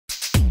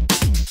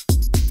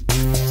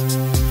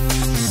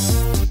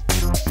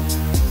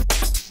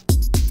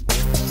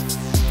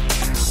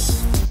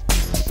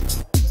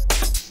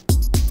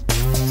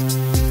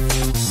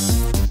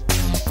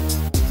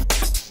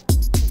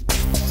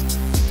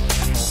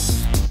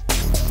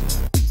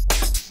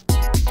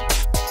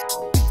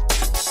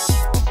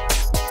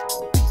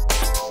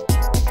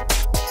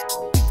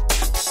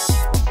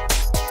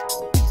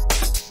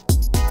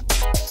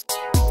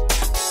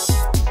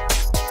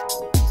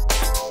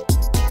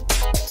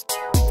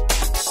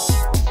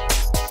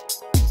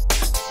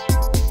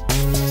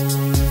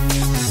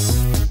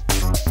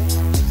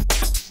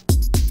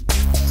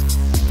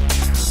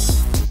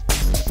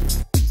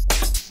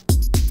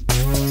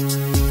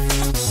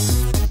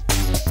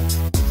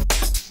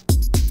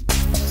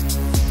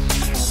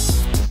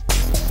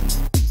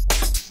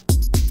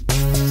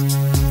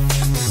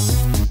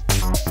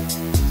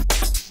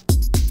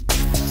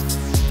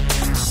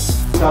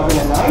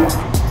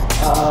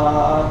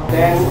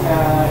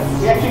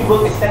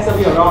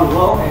around the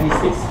world, and he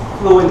speaks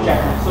fluent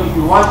Japanese. So if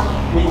you want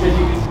to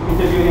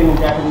interview him in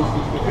Japanese,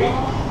 feel free.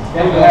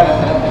 Then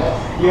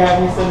you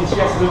have Mr.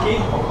 Nishiya Suzuki,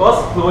 of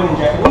course, fluent in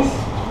Japanese,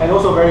 and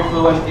also very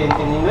fluent in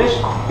English.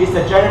 He's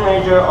the general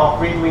manager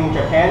of Red Wing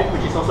Japan,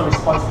 which is also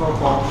responsible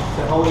for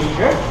the whole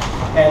Asia.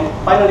 And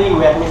finally,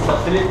 we have Mr.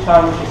 Philip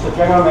Chan, which is the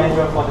general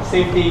manager for the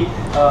safety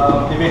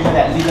division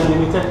at Liden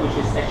Limited, which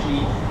is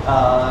actually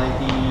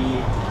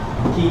the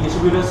key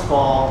distributors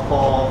for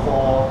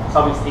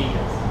Southeast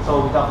Asia.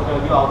 So without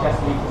further ado, I'll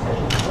just leave the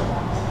session.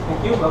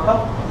 Thank you.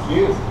 Welcome. Thank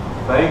you.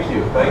 Thank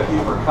you. Thank you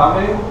for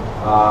coming.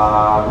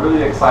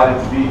 Really excited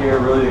to be here.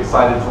 Really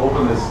excited to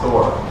open this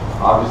store.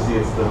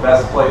 Obviously, it's the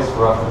best place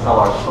for us to tell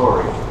our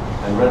story.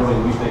 And Red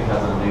Wing, we think,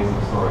 has an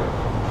amazing story.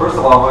 First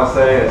of all, I want to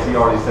say, as he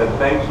already said,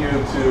 thank you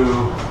to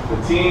the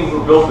team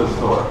who built this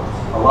store.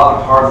 A lot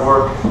of hard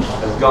work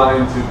has gone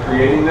into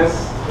creating this.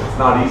 It's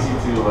not easy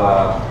to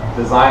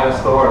design a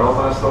store and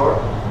open a store.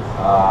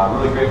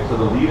 Really grateful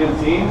to the Liden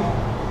team.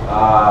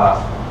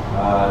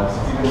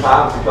 Stephen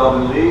Tan,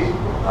 Kelvin Lee,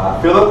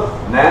 Philip,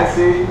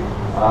 Nancy,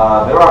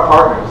 they're our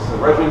partners.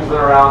 Red Wing's been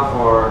around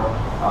for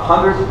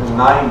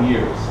 109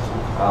 years.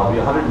 It'll be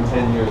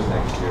 110 years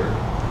next year.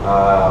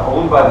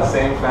 Owned by the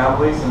same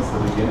family since the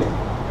beginning.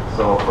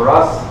 So for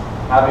us,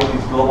 having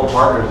these global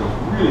partners is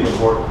really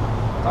important.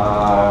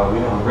 We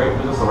have a great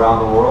business around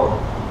the world.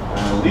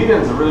 And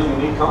Liden's a really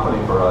unique company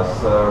for us.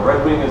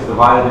 Red Wing is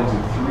divided into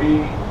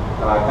three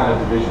kind of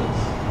divisions.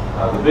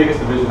 The biggest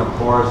division, of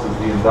course, is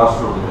the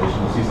industrial division.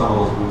 You'll see some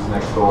of those booths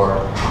next door.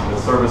 That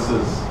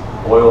services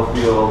oil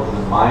fields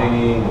and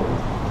mining and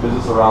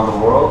business around the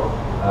world.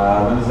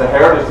 Then there's the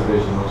heritage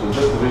division, which is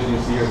this division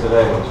you see here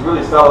today, which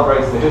really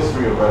celebrates the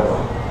history of Red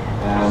Wing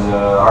and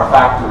our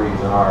factories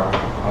and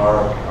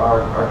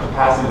our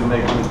capacity to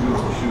make really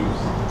beautiful shoes.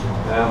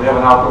 And we have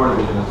an outdoor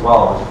division as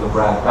well, which is the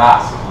brand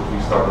Basque, which we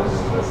started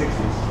in the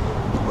 60s.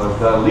 But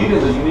Liden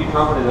is a unique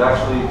company that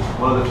actually,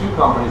 one of the few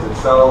companies that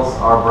sells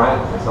our brand.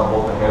 They sell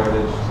both the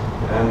heritage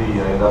and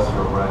the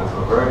industrial brand.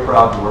 So we're very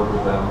proud to work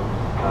with them.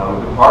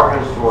 We've been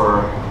partners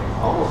for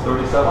almost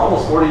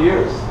 40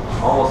 years.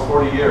 Almost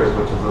 40 years,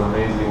 which is an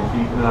amazing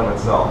feat in and of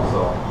itself.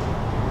 So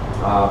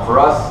for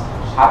us,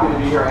 happy to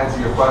be here,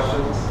 answer your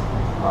questions.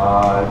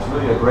 It's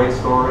really a great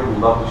story. We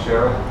love to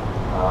share it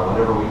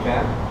whenever we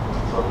can.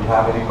 So if you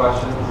have any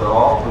questions at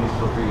all, please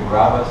feel free to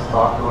grab us,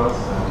 talk to us,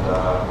 and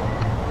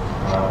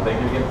thank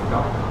you again for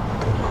coming.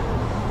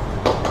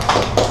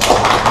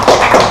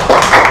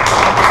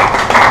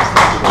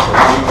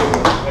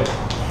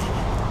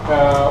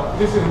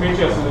 This is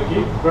Michia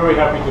Suzuki. Very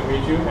happy to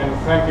meet you, and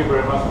thank you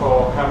very much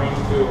for coming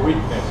to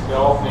witness the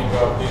opening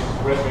of this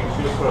Red Wing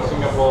Shoes for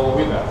Singapore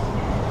with us.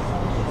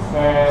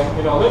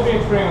 And let me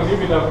explain a little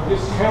bit of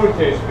this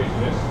heritage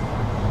business.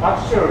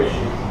 Actually,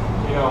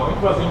 it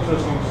was an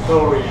interesting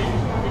story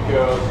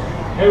because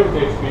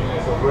heritage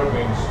business of Red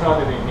Wing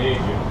started in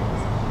Asia.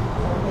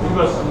 It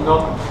was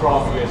not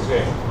from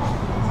USA.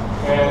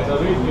 And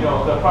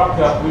the fact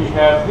that we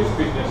have this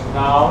business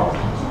now,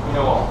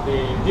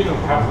 they didn't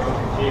happen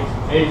if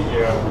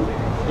Asia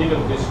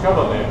didn't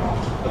discover them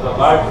as a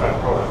lifestyle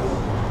product.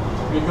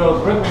 Because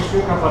Red Wing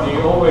Shoe Company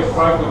always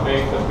try to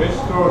make the best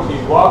quality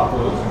work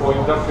goods for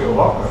industrial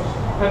workers.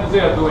 And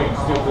they are doing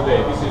still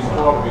today. This is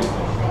core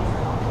business.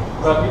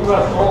 But it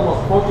was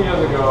almost 40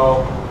 years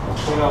ago,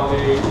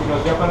 the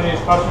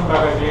Japanese fashion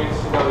magazines,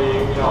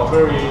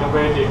 very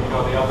innovative,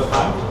 the other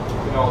time,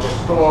 the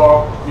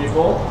store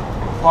people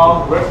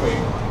found Red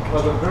Wing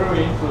was a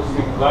very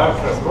interesting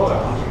lifestyle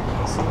product.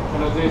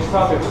 They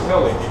started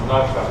selling in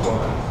lifestyle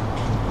products.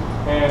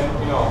 And,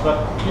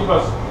 but it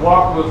was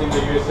work goods in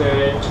the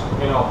USA,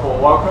 for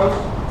workers,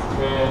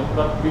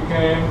 but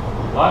became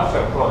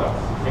lifestyle products,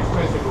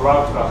 expensive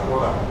lifestyle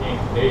products in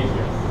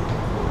Asia.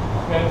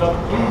 And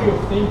if you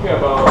think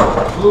about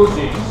blue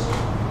jeans,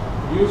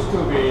 used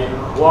to be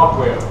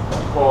workwear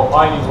for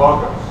mining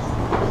workers.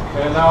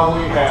 And now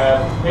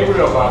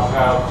every of us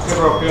have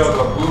several pairs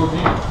of blue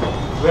jeans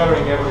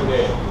wearing every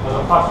day as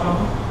a fashion,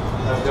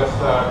 as just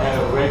kind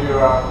of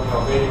regular,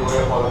 daily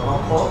wear for the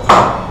comfort.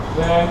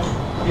 Then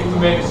it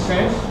makes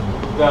sense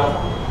that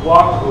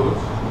work goods,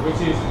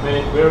 which is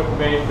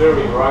made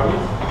very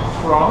rugged,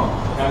 strong,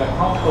 and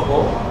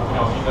comfortable,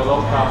 in the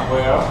long-term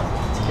wear,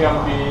 can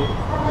be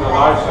the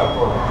lifestyle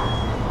product.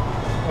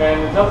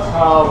 And that's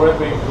how Red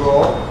Wing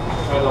grew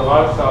as a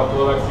lifestyle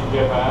product in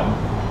Japan,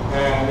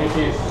 and it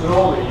is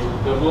slowly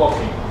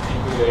developing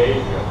into the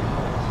Asia.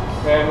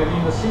 And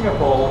in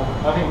Singapore,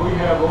 I think we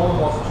have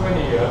almost 20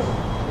 years.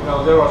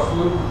 There was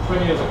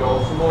 20 years ago,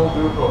 a small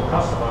group of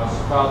customers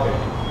started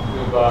to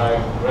buy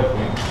Red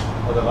Wing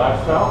as a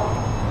lifestyle.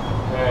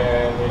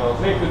 And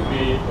they could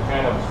be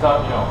kind of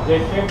they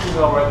came to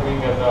know Red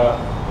Wing as a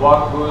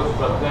work goods,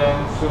 but then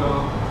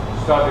soon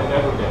started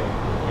every day,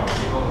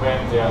 even when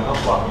they are not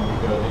working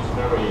because it's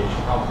very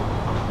comfortable.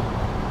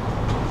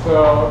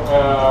 So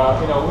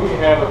we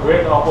have a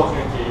great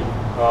opportunity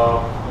of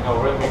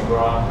Red Wing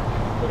brand,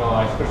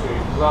 especially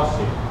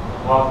classic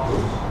work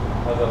goods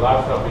as a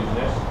lifestyle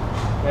business.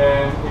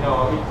 And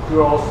it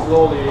grows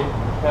slowly,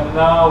 and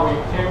now we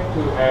came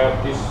to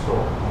have this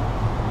store.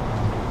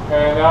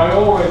 I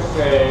always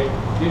say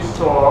this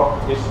store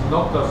is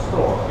not a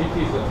store, it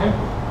is a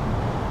temple.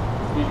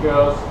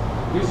 Because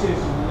this is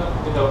not,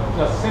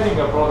 just selling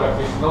a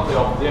product is not the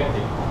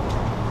objective.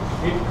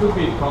 It could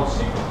be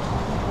consequence.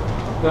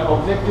 The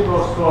objective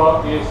of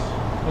store is,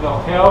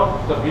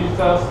 help the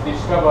visitors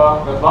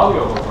discover the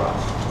value of a brand.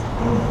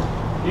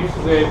 If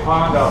they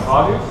find our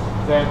values,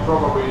 then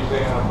probably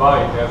they're going to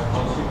buy it as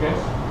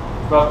consequence.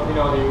 But we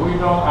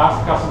don't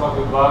ask customer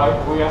to buy,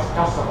 we ask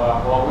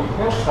customer, or we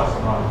help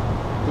customer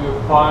to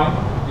find,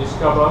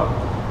 discover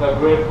the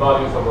great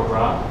values of a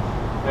brand.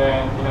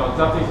 And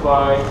that is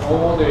why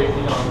all the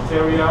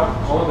interior,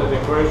 all the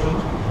decoration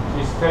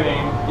is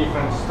telling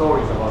different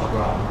stories about the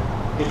brand.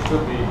 It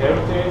could be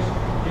heritage,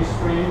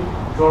 history,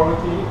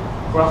 quality,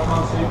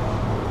 craftsmanship,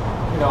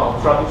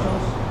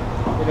 traditions.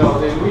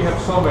 We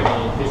have so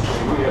many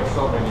history, we have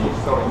so many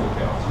stories to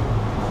tell.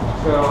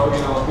 So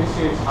this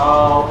is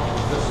how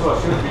the store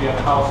should be and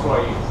how store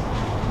is.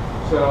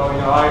 So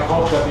I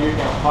hope that you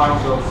can find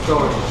those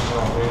stories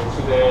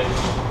today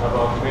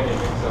about many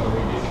things that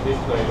we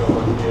displayed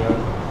over here.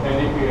 And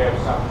if you have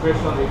some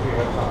questions, if you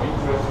have some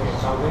interest in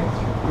something,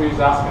 please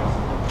ask us.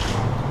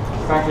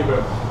 Thank you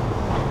very much.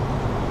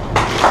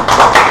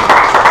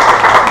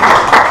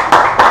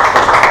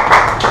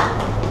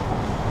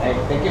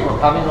 Thank you for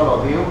coming, all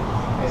of you.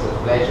 It's a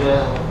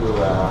pleasure to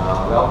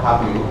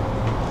welcome you.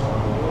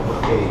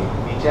 Okay,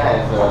 Mija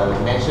has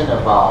mentioned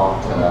about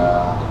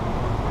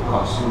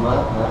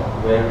consumer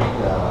wearing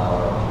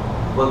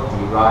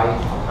work-derived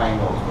kind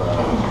of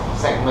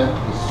segment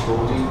is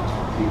slowly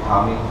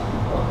becoming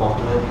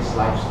popular, this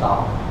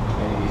lifestyle,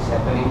 and it is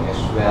happening as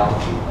well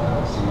in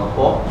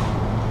Singapore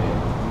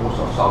and most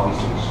of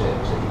Southeast Asia.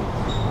 Actually,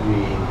 we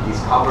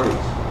discover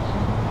it.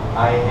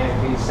 I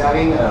have been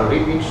selling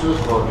red wing shoes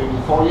for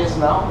 24 years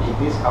now in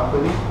this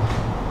company,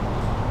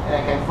 and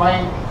I can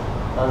find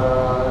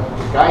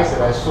the guys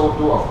that I sold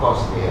to, of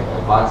course, they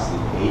have advanced in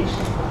age,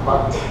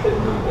 but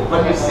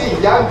when you see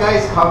young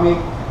guys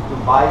coming to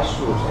buy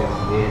shoes and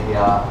they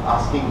are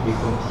asking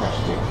different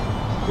questions,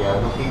 they are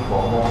looking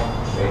for more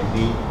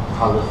trendy,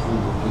 colorful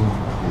looking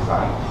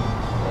design,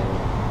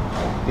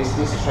 and this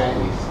trend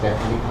is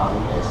definitely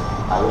coming. As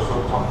I also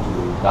talk to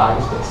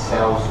guys that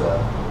sells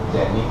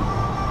denim.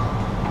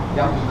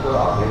 Young people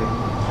are very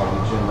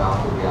intelligent now,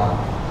 so they are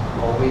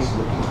always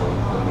looking for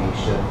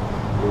information.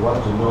 They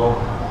want to know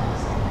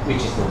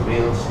which is the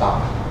real stuff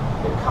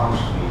that comes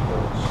with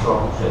a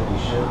strong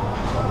tradition,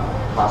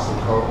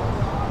 classical,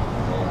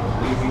 and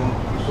living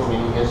so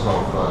many years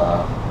of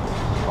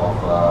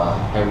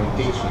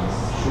heritage in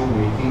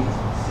shoemaking,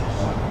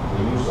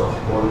 the use of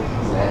quality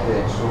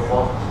leather and so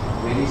forth,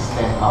 really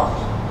stand out.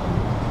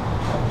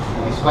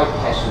 It is quite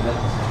passionate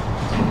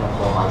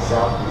for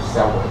myself to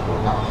sell the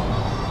product.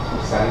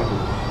 Selling to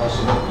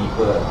passionate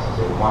people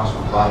that want to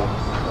buy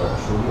a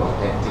truly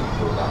authentic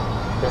product.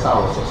 That's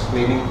how I was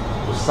explaining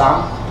to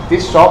some.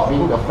 This shop,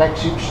 being the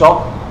flagship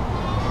shop,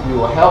 we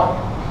will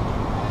help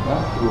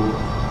to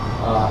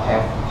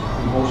have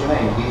emotional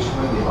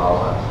engagement with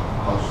our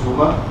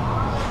consumer,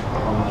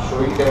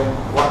 showing them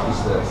what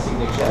is the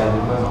signature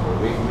element of the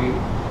red wing.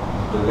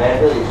 The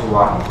leather is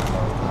one.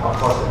 Of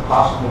course, the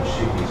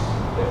craftsmanship is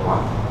that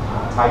one.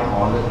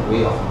 Time-honored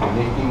way of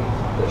making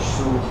the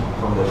shoe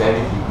from the very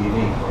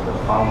beginning, from the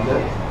founder,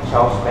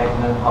 Charles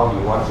Magnum, how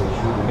he wants the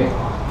shoe to make.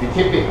 We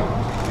keep it.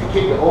 We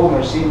keep the old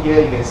machine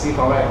here, you can see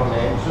from right from the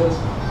entrance,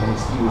 and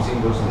it's still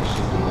using those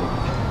machines.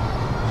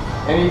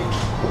 And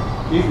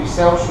if we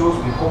sell shoes,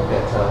 we hope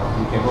that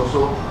we can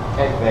also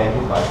add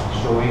value by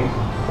showing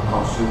the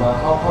consumer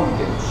how you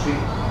can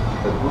treat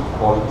a good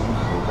quality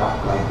product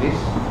like this.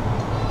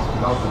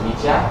 Now to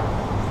Mija,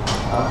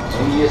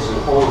 many years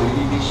old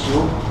already this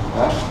shoe.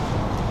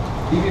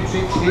 If you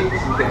treat it,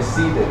 you can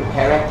see the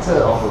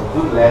character of a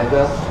good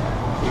leather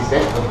is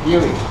then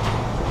appearing.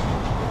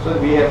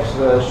 So we have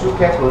shoe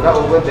care product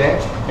over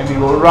there, and we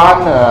will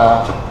run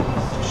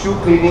shoe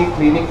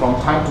clinic from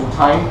time to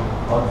time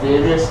on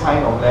various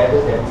kind of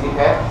leather that we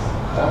have.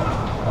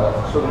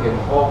 So we can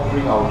all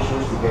bring our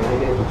shoes together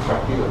here to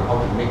practice on how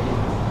to make it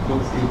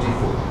look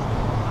beautiful.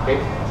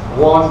 Okay,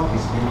 worn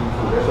is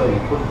beautiful. That's why we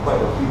put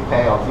quite a few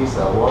pair of these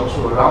worn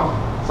shoe around.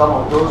 Some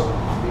of those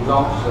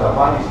belongs to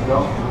one is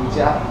belongs to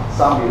Mija,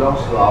 some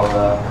belongs to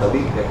our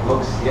colleague that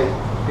works here.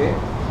 Okay,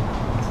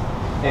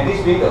 and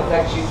this being the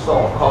flagship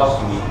store, of course,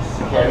 we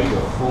carry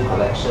the full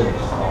collection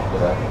of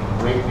the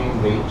red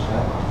wing range,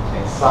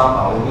 and some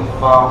are only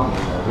found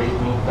in the red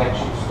wing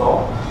flagship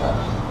store,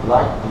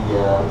 like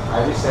the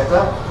Irish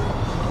setter.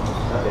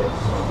 That's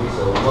this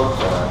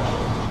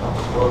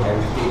World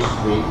Heritage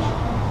range.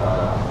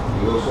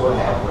 We also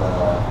have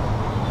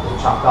the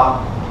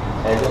chaka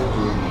added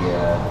to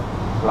the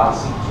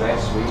classic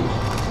dress range.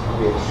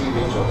 We have three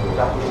range of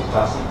product. We have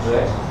classic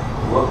dress,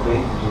 work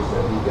range, which is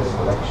the biggest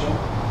collection,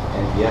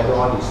 and the other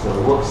one is the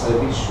work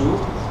service shoe.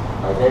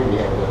 By then we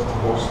have the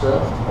poster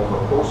of a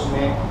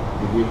postman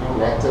delivering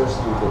letters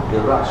to the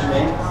garage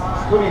man.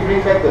 So we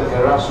bring back the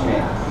garage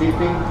man,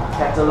 flipping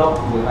catalog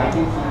in the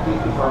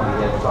 1950s. We found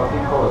we have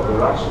something called a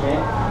garage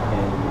man,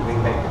 and we bring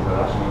back the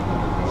garage man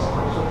into this.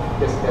 So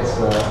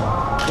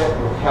that's that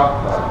will help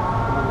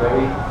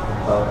very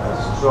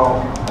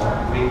strong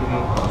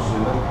raving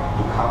consumer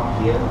to come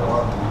here,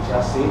 what we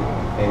just say,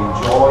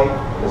 enjoy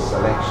the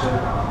selection,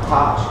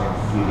 touch and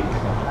feel it,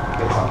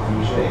 get some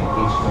visual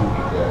engagement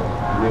with the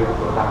real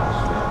product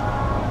as well.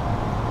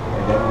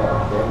 And then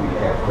we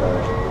have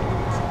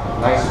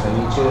nice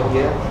furniture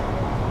here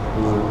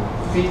to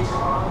fit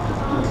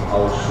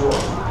our shoe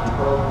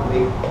people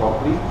leg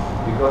properly,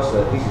 because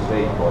this is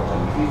very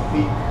important. If we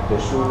fit the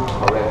shoe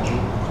correctly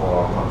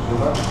for our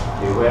consumer,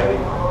 they wear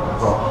it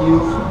from heel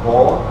to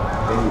ball,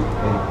 then you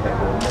can have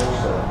the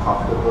most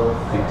comfortable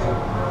fit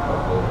of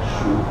the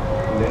shoe.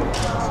 And then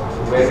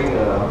wearing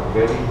a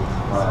very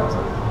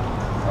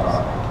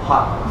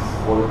hard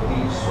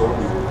quality sole,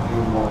 you will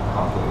feel more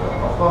comfortable.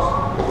 Of course,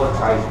 over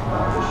time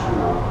the shoe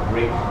will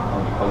break, or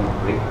we call it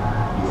break.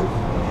 You will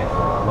have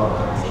a lot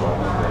of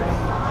enjoyment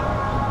wearing.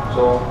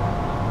 So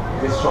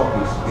this shop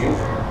is built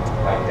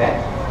like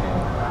that,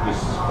 and is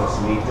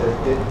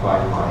facilitated by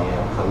my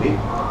colleague,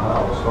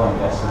 our store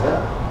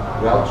ambassador,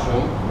 well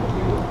trained.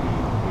 They will be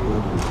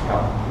able to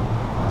help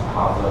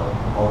cover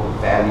all the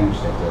values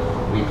that the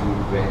Raving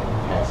brand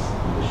has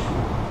in the shoe.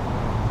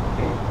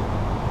 Okay,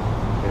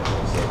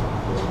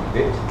 that's my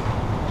bit.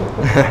 If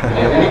you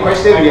have any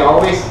question, we are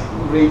always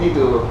ready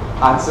to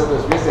answer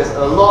those, because there's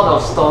a lot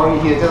of story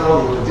here.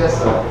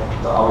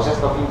 I was just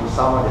talking to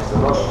someone, there's a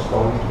lot of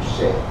story to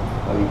share.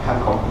 We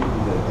can't complete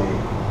in a day.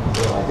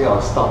 So I think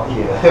I'll stop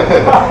here.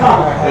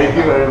 Thank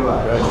you very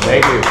much.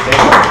 Thank you.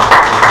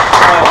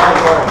 I'm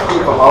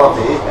Keith from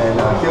RFA, and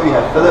here we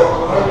have Philip,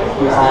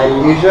 who is the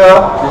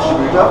Asia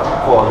distributor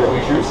for Red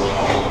Wing Shoes.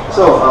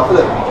 So,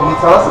 Philip, can you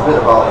tell us a bit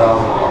about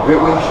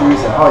Red Wing Shoes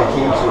and how it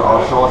came to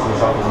our shores in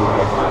South Asia?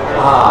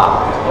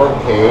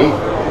 Okay.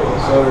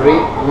 So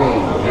Red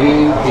Wing,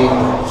 we've been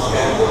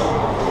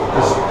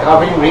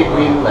discovering Red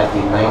Wing like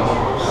in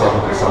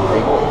 1970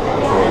 something.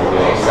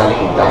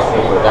 Selling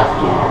industrial product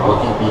to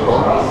working people,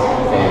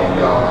 and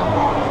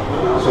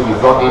so we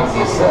brought in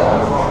this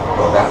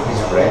product,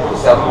 this brand, to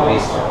sell to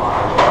these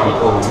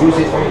people who use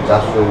it for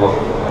industrial work,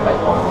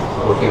 like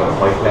working on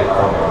oil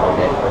platform and all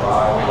that.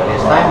 But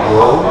as time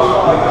goes,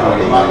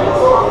 in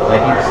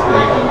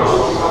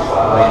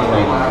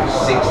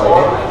 1996 like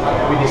that,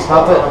 we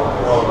discovered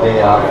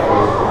there are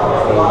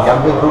a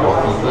younger group of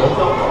people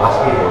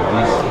asking for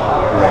this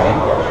brand,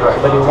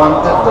 but they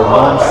wanted the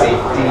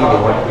non-safety, they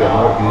wanted the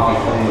more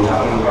beautiful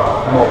looking,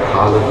 more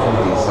colorful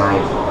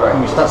design. And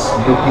we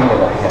started looking at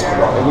the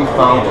catalog, and we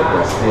found that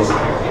there's this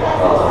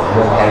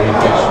more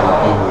heritage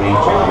looking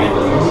range of Red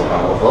Wings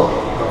available.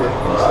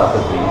 We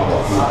started bringing a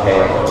few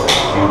pair, a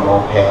few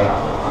more pair,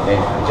 and then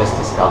we just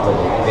discovered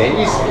that there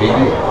is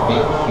really a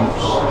big,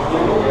 huge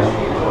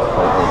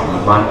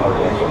demand out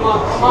there.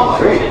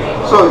 Great.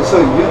 So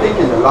you think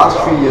in the last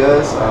 3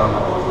 years,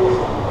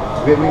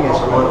 Red Wing has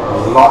grown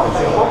a lot in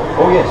Singapore?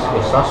 Oh yes,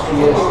 last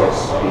 3 years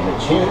there's been a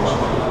change,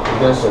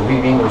 because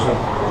Red Wing also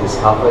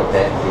discovered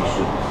that they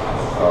should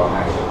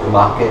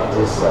market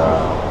this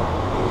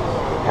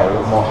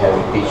more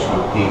heritage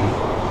looking,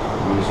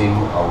 using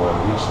our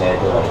rich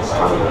leather like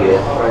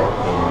Sangir in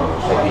a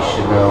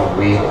traditional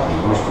way that we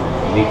used to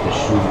make the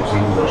shoe,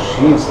 using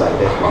machines like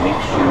that to make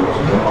shoes.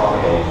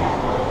 And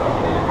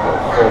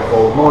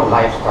for more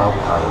lifestyle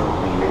kind,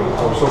 we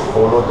also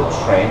follow the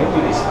trend.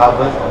 We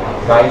discovered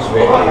guys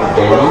wearing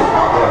denim,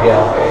 they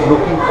are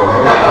looking for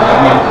more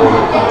premium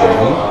quality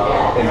denim,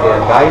 and there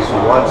are guys who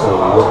want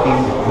working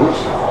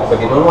boots,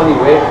 but they don't want to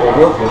wear it for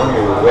work, they want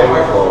to wear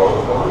it for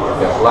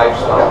their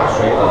lifestyle,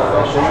 trend and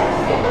fashion,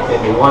 and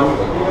they want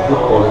a good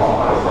quality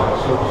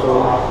product.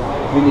 So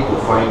we need to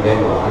find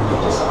them, we need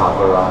to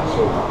discover us.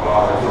 So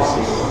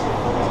this is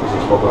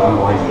probably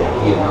why we are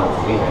here now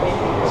today.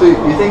 So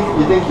you think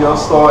your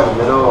store in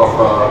the middle of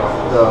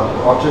the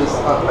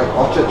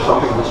Orchard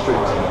shopping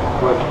district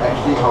would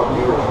actually help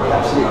you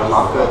actually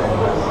market and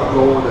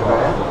grow the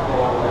brand?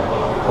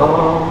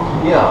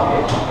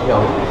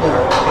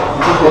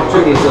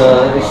 Orchard is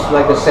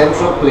like a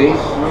central place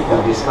to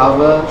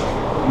discover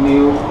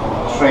new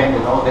trend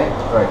and all that.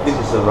 Right. This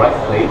is the right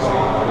place.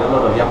 A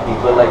lot of young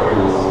people like to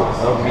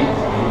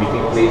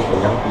meeting place for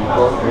young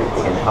people. They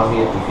can come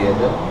here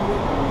together.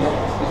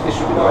 This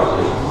should be the right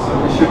place.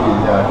 It should be,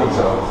 yeah, I think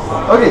so.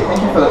 Okay,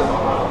 thank you, Philip.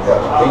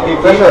 Thank you.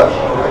 Pleasure.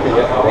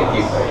 Okay, thank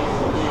you.